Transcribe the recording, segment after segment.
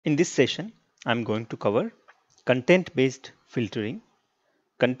In this session, I'm going to cover content-based filtering.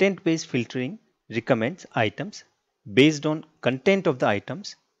 Content-based filtering recommends items based on content of the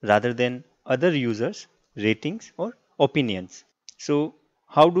items rather than other users' ratings or opinions. So,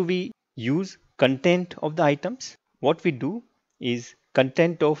 how do we use content of the items? What we do is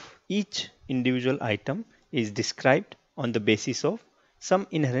content of each individual item is described on the basis of some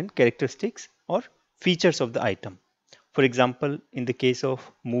inherent characteristics or features of the item. For example, in the case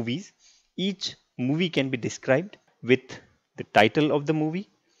of movies, each movie can be described with the title of the movie,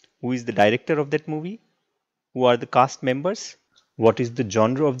 who is the director of that movie, who are the cast members, what is the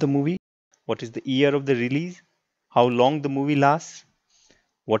genre of the movie, what is the year of the release, how long the movie lasts,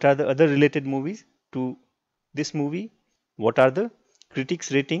 what are the other related movies to this movie, what are the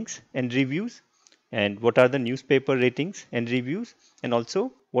critics ratings and reviews, and what are the newspaper ratings and reviews, and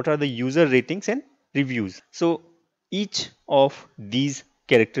also what are the user ratings and reviews. So each of these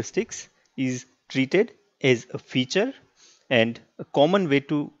characteristics is treated as a feature, and a common way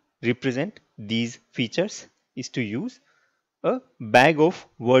to represent these features is to use a bag of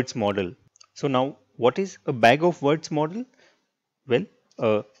words model. So now what is a bag of words model? Well,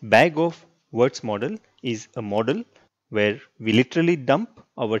 a bag of words model is a model where we literally dump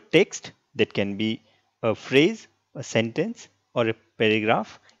our text, that can be a phrase, a sentence, or a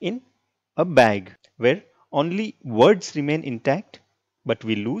paragraph, in a bag where only words remain intact, but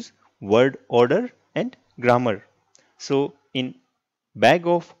we lose word order and grammar. So in bag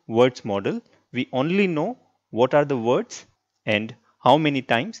of words model, we only know what are the words and how many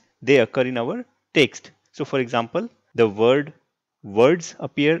times they occur in our text. So for example, the word words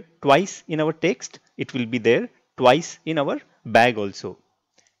appear twice in our text, it will be there twice in our bag also.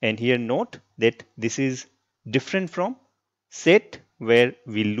 And here note that this is different from set, where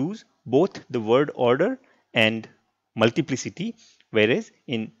we lose both the word order and multiplicity, whereas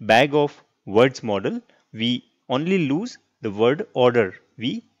in bag of words model we only lose the word order,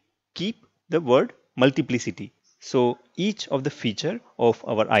 we keep the word multiplicity. So each of the feature of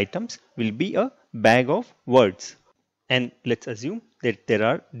our items will be a bag of words. And let's assume that there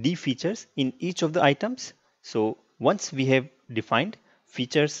are D features in each of the items. So once we have defined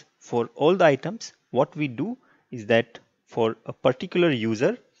features for all the items, what we do is that for a particular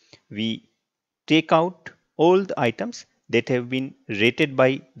user, we take out all the items that have been rated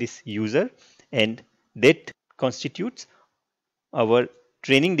by this user, and that constitutes our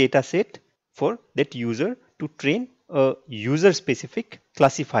training data set for that user to train a user specific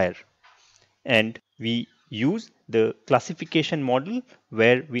classifier. And we use the classification model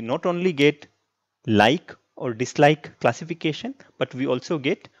where we not only get like or dislike classification, but we also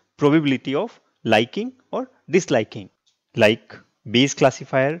get probability of liking or disliking, like Bayes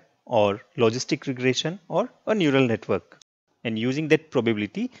classifier or logistic regression or a neural network. And using that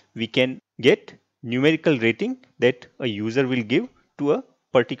probability, we can get numerical rating that a user will give to a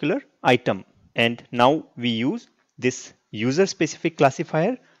particular item. And now we use this user specific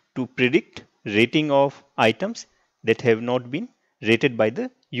classifier to predict rating of items that have not been rated by the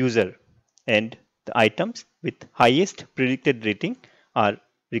user, and the items with highest predicted rating are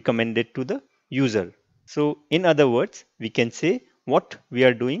recommended to the user. So in other words, we can say what we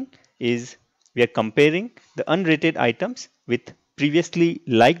are doing is we are comparing the unrated items with previously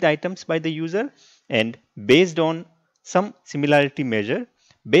liked items by the user, and based on some similarity measure,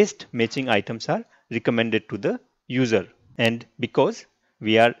 best matching items are recommended to the user. And because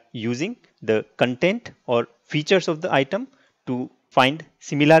we are using the content or features of the item to find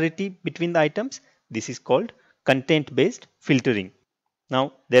similarity between the items, this is called content based filtering.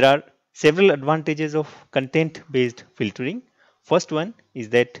 Now there are several advantages of content based filtering. First one is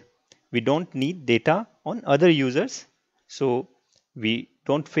that we don't need data on other users, so we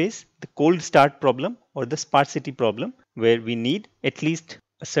don't face the cold start problem or the sparsity problem where we need at least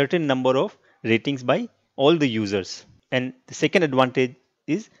a certain number of ratings by all the users. And the second advantage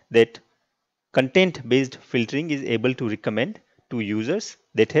is that content based filtering is able to recommend to users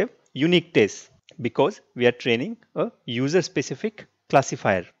that have unique tastes, because we are training a user specific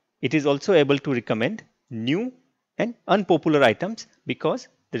classifier. It is also able to recommend new and unpopular items because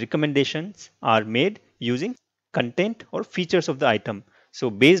the recommendations are made using content or features of the item. So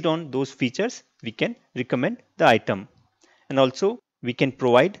based on those features, we can recommend the item. And also we can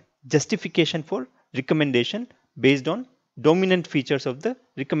provide justification for recommendation based on dominant features of the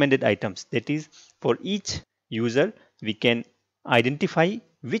recommended items. That is, for each user, we can identify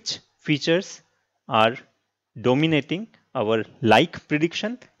which features are dominating our like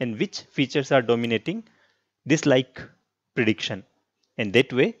prediction and which features are dominating dislike prediction. And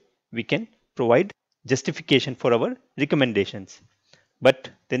that way we can provide justification for our recommendations. But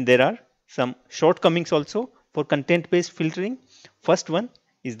then there are some shortcomings also for content-based filtering. First one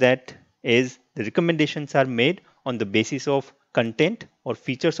is that as the recommendations are made on the basis of content or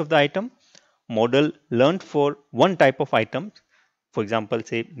features of the item, model learned for one type of items, for example,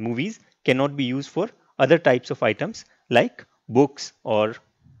 say movies, cannot be used for other types of items like books or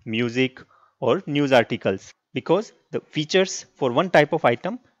music or news articles, because the features for one type of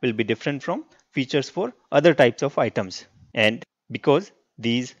item will be different from features for other types of items. And because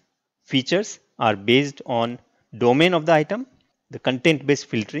these features are based on domain of the item, the content based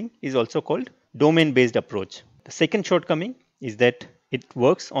filtering is also called domain based approach. The second shortcoming is that it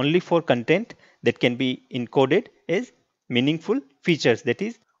works only for content that can be encoded as meaningful features. That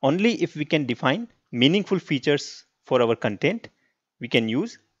is, only if we can define meaningful features for our content, we can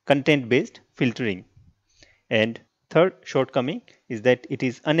use content based filtering. And third shortcoming is that it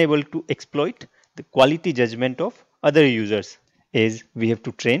is unable to exploit the quality judgment of other users, as we have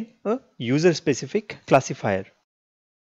to train a user specific classifier.